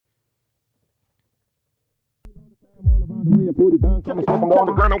Hello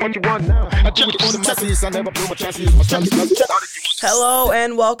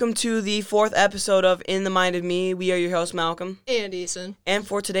and welcome to the fourth episode of In the Mind of Me. We are your host, Malcolm. And Eason. And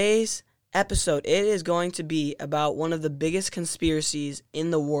for today's episode, it is going to be about one of the biggest conspiracies in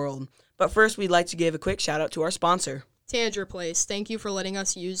the world. But first, we'd like to give a quick shout out to our sponsor, Tanger Place. Thank you for letting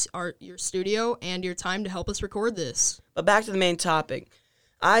us use your studio and your time to help us record this. But back to the main topic.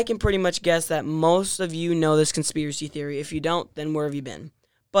 I can pretty much guess that most of you know this conspiracy theory. If you don't, then where have you been?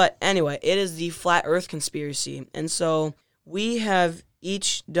 But anyway, it is the Flat Earth conspiracy. And so we have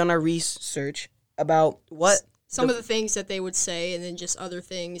each done our research about what... Some of the things that they would say, and then just other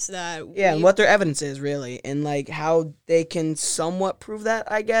things that... and what their evidence is, really. And, like, how they can somewhat prove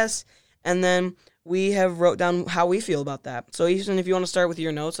that, I guess. And then we have wrote down how we feel about that. So, Ethan, if you want to start with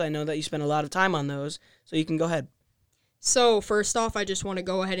your notes, I know that you spent a lot of time on those, so you can go ahead. So, first off, I just want to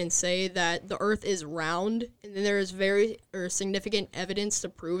go ahead and say that the Earth is round, and then there is significant evidence to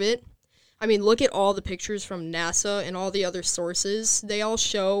prove it. I mean, look at all the pictures from NASA and all the other sources. They all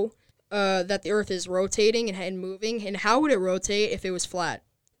show that the Earth is rotating and moving, and how would it rotate if it was flat?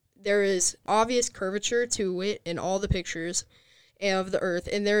 There is obvious curvature to it in all the pictures of the Earth,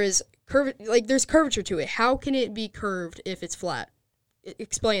 and there's curvature to it. How can it be curved if it's flat?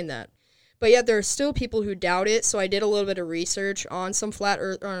 Explain that. But yet there are still people who doubt it, so I did a little bit of research on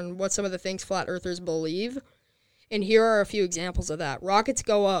on what some of the things flat earthers believe. And here are a few examples of that. Rockets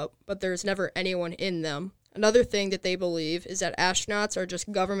go up, but there's never anyone in them. Another thing that they believe is that astronauts are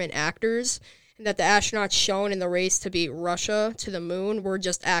just government actors, and that the astronauts shown in the race to beat Russia to the moon were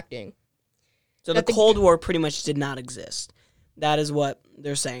just acting. So the Cold War pretty much did not exist. That is what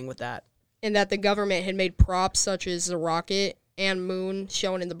they're saying with that. And that the government had made props such as the rocket and moon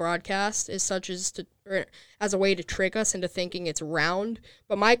shown in the broadcast as a way to trick us into thinking it's round.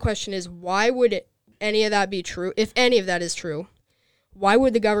 But my question is, why would any of that be true? If any of that is true, why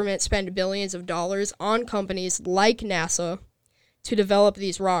would the government spend billions of dollars on companies like NASA to develop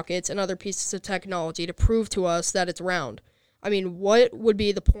these rockets and other pieces of technology to prove to us that it's round? I mean, what would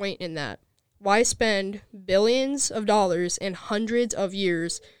be the point in that? Why spend billions of dollars and hundreds of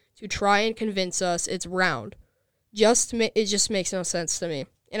years to try and convince us it's round? It just makes no sense to me.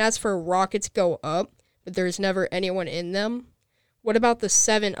 And as for rockets go up, but there's never anyone in them, what about the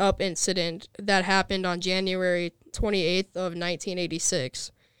 7-Up incident that happened on January 28th of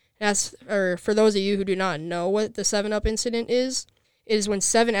 1986? For those of you who do not know what the 7-Up incident is, it is when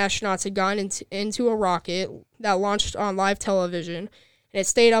 7 astronauts had gone into a rocket that launched on live television, and it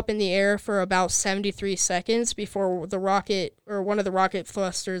stayed up in the air for about 73 seconds before the rocket, or one of the rocket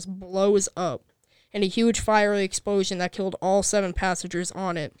thrusters, blows up, and a huge fiery explosion that killed all 7 passengers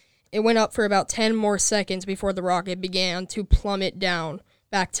on it. It went up for about 10 more seconds before the rocket began to plummet down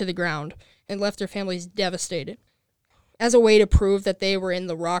back to the ground and left their families devastated. As a way to prove that they were in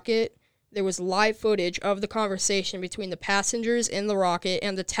the rocket, there was live footage of the conversation between the passengers in the rocket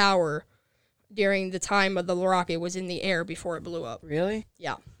and the tower during the time of the rocket was in the air before it blew up. Really?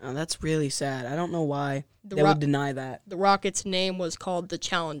 Yeah. Oh, that's really sad. I don't know why they would deny that. The rocket's name was called the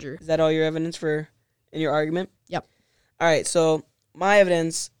Challenger. Is that all your evidence in your argument? Yep. All right, so my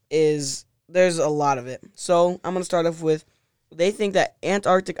evidence is there's a lot of it. So I'm going to start off with, they think that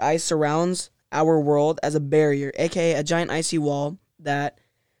Antarctic ice surrounds our world as a barrier, aka a giant icy wall that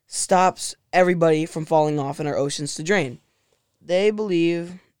stops everybody from falling off in our oceans to drain. They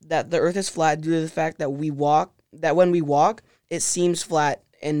believe that the Earth is flat due to the fact that when we walk, it seems flat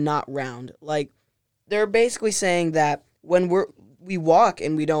and not round. Like, they're basically saying that when we walk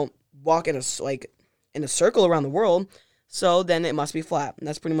and we don't walk in a circle around the world, so then it must be flat. And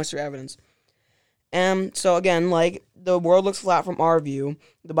that's pretty much their evidence. And so again, like, the world looks flat from our view.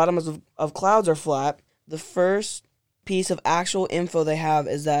 The bottoms of clouds are flat. The first piece of actual info they have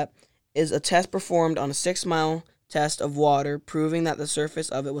is a test performed on a 6-mile test of water, proving that the surface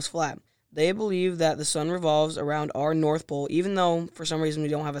of it was flat. They believe that the sun revolves around our North Pole, even though for some reason we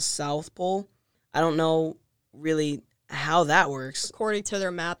don't have a South Pole. I don't know really how that works. According to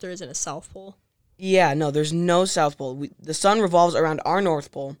their map, there isn't a South Pole. Yeah, no, there's no South Pole. The sun revolves around our North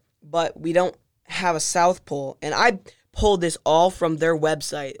Pole, but we don't have a South Pole. And I pulled this all from their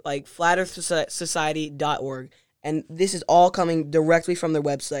website, like flatearthsociety.org. And this is all coming directly from their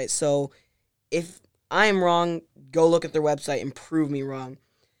website. So if I am wrong, go look at their website and prove me wrong.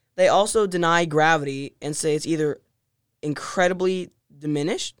 They also deny gravity and say it's either incredibly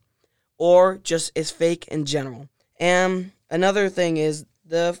diminished or just is fake in general. And another thing is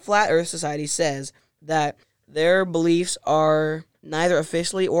the Flat Earth Society says that their beliefs are neither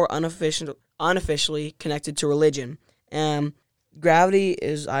officially or unofficially connected to religion. Gravity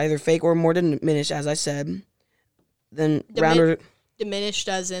is either fake or more diminished, as I said. then round Earth, Diminished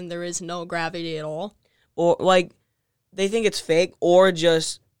as in there is no gravity at all? or like they think it's fake, or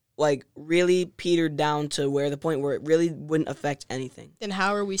just like really petered down to where the point where it really wouldn't affect anything. Then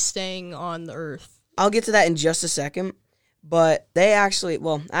how are we staying on the Earth? I'll get to that in just a second, but they actually,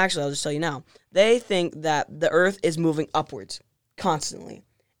 I'll just tell you now. They think that the Earth is moving upwards constantly.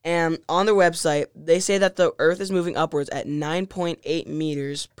 And on their website, they say that the Earth is moving upwards at 9.8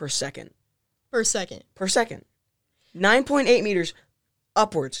 meters per second. Per second. Per second. 9.8 meters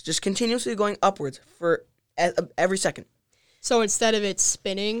upwards, just continuously going upwards for every second. So instead of it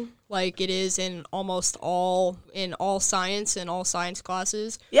spinning like it is in almost all science and all science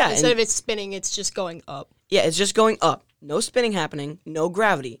classes, instead of it spinning, it's just going up. Yeah, it's just going up. No spinning happening, no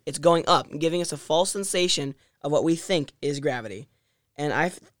gravity. It's going up, giving us a false sensation of what we think is gravity. And I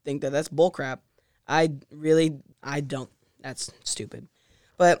think that that's bullcrap. I don't. That's stupid.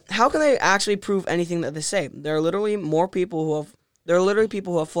 But how can they actually prove anything that they say? There are literally people who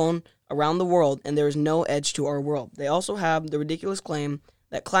have flown around the world, and there is no edge to our world. They also have the ridiculous claim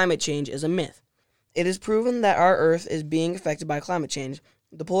that climate change is a myth. It is proven that our Earth is being affected by climate change.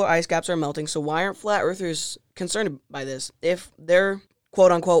 The polar ice caps are melting, so why aren't flat earthers concerned by this? If their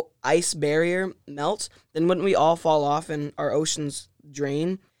quote-unquote ice barrier melts, then wouldn't we all fall off and our oceans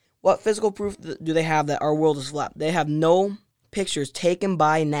drain? What physical proof do they have that our world is flat? They have no pictures taken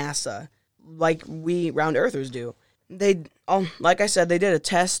by NASA like we round earthers do. Like I said, they did a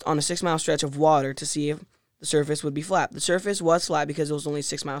test on a 6-mile stretch of water to see if the surface would be flat. The surface was flat because it was only a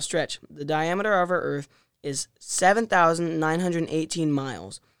 6-mile stretch. The diameter of our Earth is 7,918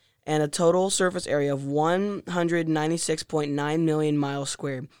 miles and a total surface area of 196.9 million miles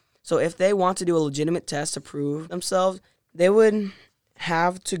squared. So if they want to do a legitimate test to prove themselves, they would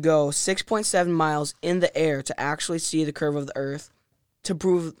have to go 6.7 miles in the air to actually see the curve of the Earth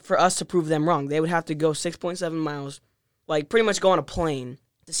for us to prove them wrong. They would have to go 6.7 miles, like pretty much go on a plane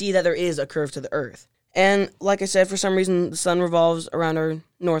to see that there is a curve to the Earth. And like I said, for some reason, the sun revolves around our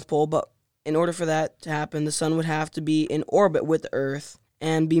North Pole, but in order for that to happen, the sun would have to be in orbit with the Earth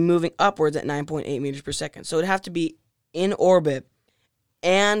and be moving upwards at 9.8 meters per second. So it'd have to be in orbit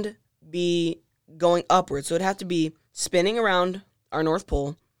and be going upwards. So it'd have to be spinning around our North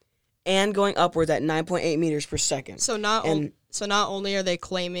Pole and going upwards at 9.8 meters per second. So not only are they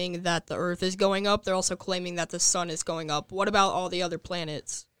claiming that the Earth is going up, they're also claiming that the sun is going up. What about all the other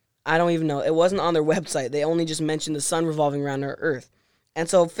planets? I don't even know. It wasn't on their website. They only just mentioned the sun revolving around our Earth. And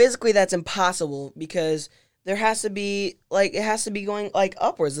so physically that's impossible because there has to be, it has to be going,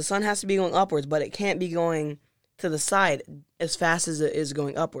 upwards. The sun has to be going upwards, but it can't be going to the side as fast as it is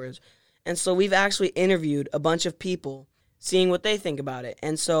going upwards. And so we've actually interviewed a bunch of people seeing what they think about it.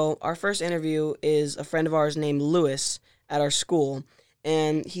 And so our first interview is a friend of ours named Lewis at our school,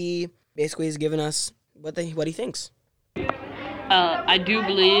 and he basically has given us what he thinks. I do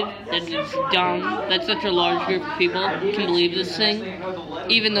believe that it's dumb that such a large group of people can believe this thing,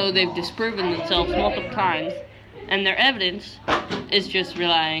 even though they've disproven themselves multiple times, and their evidence is just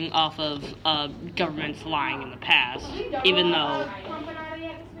relying off of governments lying in the past, even though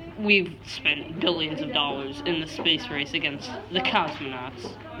we've spent billions of dollars in the space race against the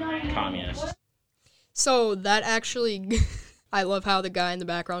cosmonauts. Communists. So that actually, I love how the guy in the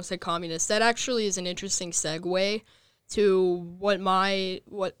background said communist. That actually is an interesting segue to what my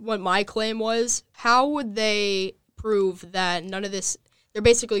claim was. How would they prove that none of this? They're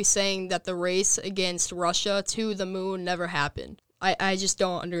basically saying that the race against Russia to the moon never happened. I just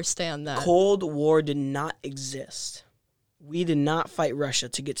don't understand that. Cold War did not exist. We did not fight Russia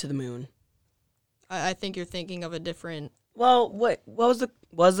to get to the moon. I think you're thinking of a different. Well, what was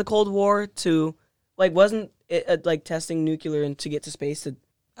the Cold War to, wasn't it testing nuclear and to get to space?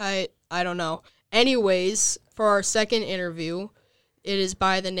 I don't know. Anyways, for our second interview, it is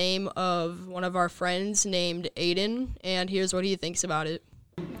by the name of one of our friends named Aiden, and here's what he thinks about it.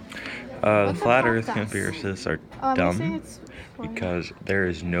 The flat Earth conspiracists are dumb because there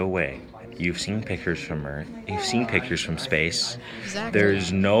is no way. You've seen pictures from Earth. You've seen pictures from space. Exactly.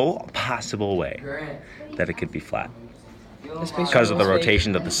 There's no possible way that it could be flat because of the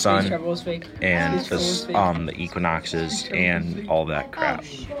rotation of the sun and the equinoxes and all that crap.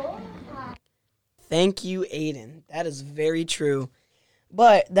 Thank you, Aiden. That is very true.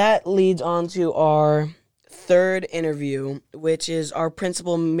 But that leads on to our third interview, which is our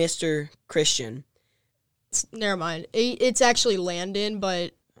principal, Mr. Christian. Never mind. It's actually Landon,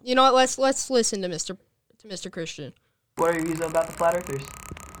 but you know what? Let's listen to Mr. Christian. What are your views about the flat earthers?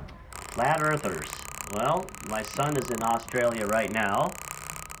 Flat earthers. Well, my son is in Australia right now,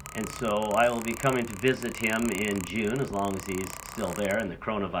 And so I will be coming to visit him in June, as long as he's still there and the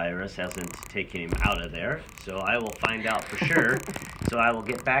coronavirus hasn't taken him out of there. So I will find out for sure. So I will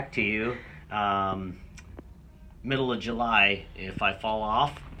get back to you middle of July. If I fall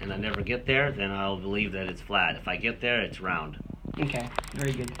off and I never get there, then I'll believe that it's flat. If I get there, it's round. Okay,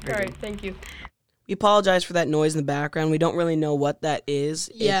 very good. All right, thank you. We apologize for that noise in the background. We don't really know what that is.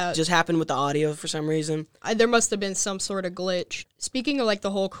 Yeah. It just happened with the audio for some reason. There must have been some sort of glitch. Speaking of like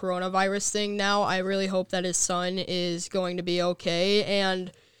the whole coronavirus thing now, I really hope that his son is going to be okay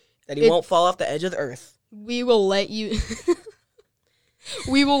and That he won't fall off the edge of the earth. we will let you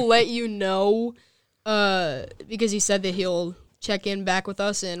we will let you know because he said that he'll check in back with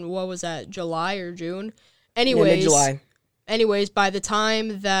us in, what was that, July or June? Anyways, Mid-July. Anyways, by the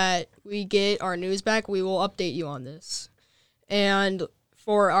time that we get our news back, we will update you on this. And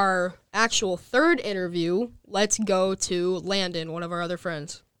for our actual third interview, let's go to Landon, one of our other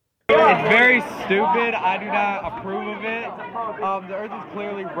friends. It's very stupid. I do not approve of it. The Earth is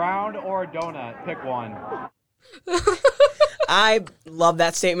clearly round or a donut. Pick one. I love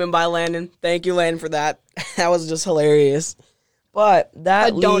that statement by Landon. Thank you, Landon, for that. That was just hilarious. But that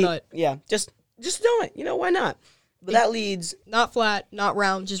A donut. Yeah, just a donut. You know, why not? But that leads... Not flat, not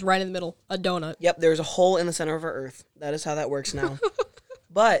round, just right in the middle. A donut. Yep, there's a hole in the center of our Earth. That is how that works now.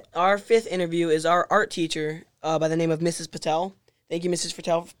 But our fifth interview is our art teacher by the name of Mrs. Patel. Thank you, Mrs.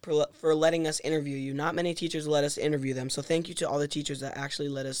 Patel, for letting us interview you. Not many teachers let us interview them, so thank you to all the teachers that actually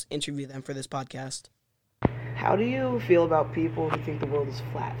let us interview them for this podcast. How do you feel about people who think the world is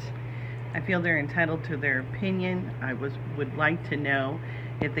flat? I feel they're entitled to their opinion. I would like to know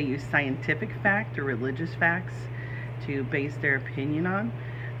if they use scientific fact or religious facts to base their opinion on.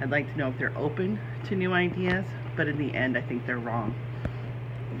 I'd like to know if they're open to new ideas, but in the end, I think they're wrong.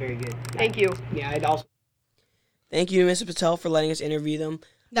 Very good. Thank you. Yeah, I'd also... Thank you, Mrs. Patel, for letting us interview them.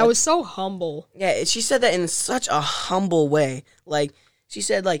 That was so humble. Yeah, she said that in such a humble way. Like, she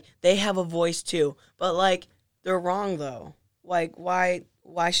said, like, they have a voice too, but, like, they're wrong, though. Like, why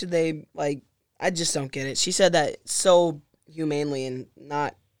should they, like, I just don't get it. She said that so humanely and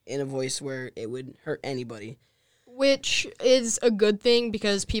not in a voice where it would hurt anybody. Which is a good thing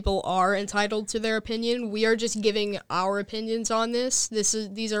because people are entitled to their opinion. We are just giving our opinions on this.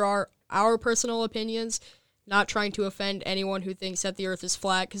 These are our personal opinions, not trying to offend anyone who thinks that the earth is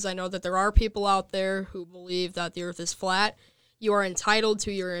flat, because I know that there are people out there who believe that the earth is flat. You are entitled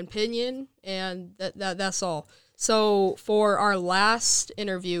to your opinion, and that's all. So for our last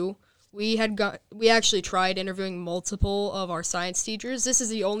interview, we actually tried interviewing multiple of our science teachers. This is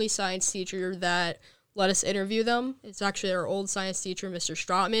the only science teacher that let us interview them. It's actually our old science teacher, Mr.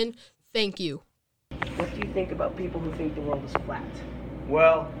 Stratman. Thank you. What do you think about people who think the world is flat?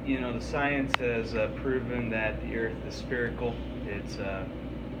 Well, the science has proven that the Earth is spherical. It's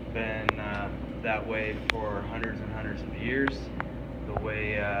been that way for hundreds and hundreds of years. The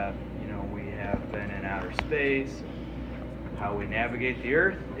way, we have been in outer space, how we navigate the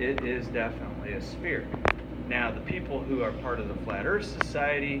Earth, it is definitely a sphere. Now, the people who are part of the Flat Earth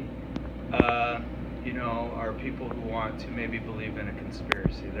Society, are people who want to maybe believe in a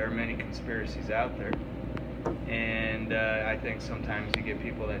conspiracy. There are many conspiracies out there. And I think sometimes you get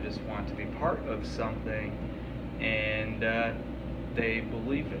people that just want to be part of something and they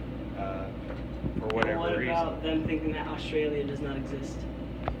believe it for whatever reason. What about them thinking that Australia does not exist?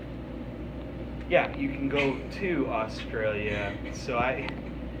 Yeah, you can go to Australia.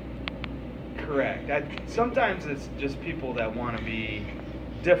 Correct. Sometimes it's just people that want to be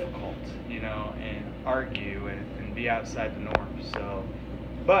difficult, and argue and be outside the norm.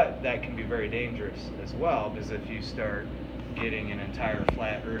 But that can be very dangerous as well, because if you start getting an entire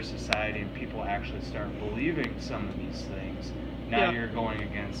Flat Earth Society and people actually start believing some of these things, now you're going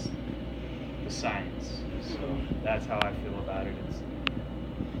against the science. So that's how I feel about it.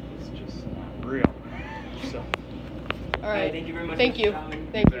 It's just not real. So. All right. Thank you very much. Thank you.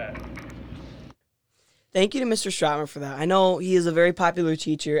 Thank you. Thank you to Mr. Stratman for that. I know he is a very popular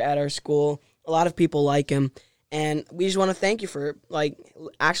teacher at our school. A lot of people like him. And we just want to thank you for,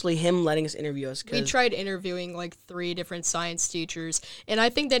 actually him letting us interview us. We tried interviewing, 3 different science teachers, and I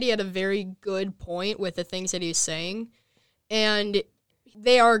think that he had a very good point with the things that he was saying. And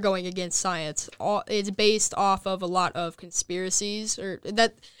they are going against science. It's based off of a lot of conspiracies,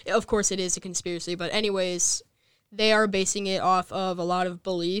 of course it is a conspiracy, but anyways, they are basing it off of a lot of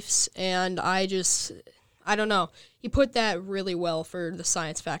beliefs, and I don't know. He put that really well for the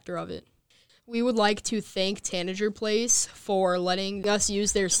science factor of it. We would like to thank Tanager Place for letting us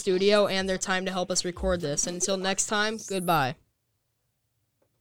use their studio and their time to help us record this. And until next time, goodbye.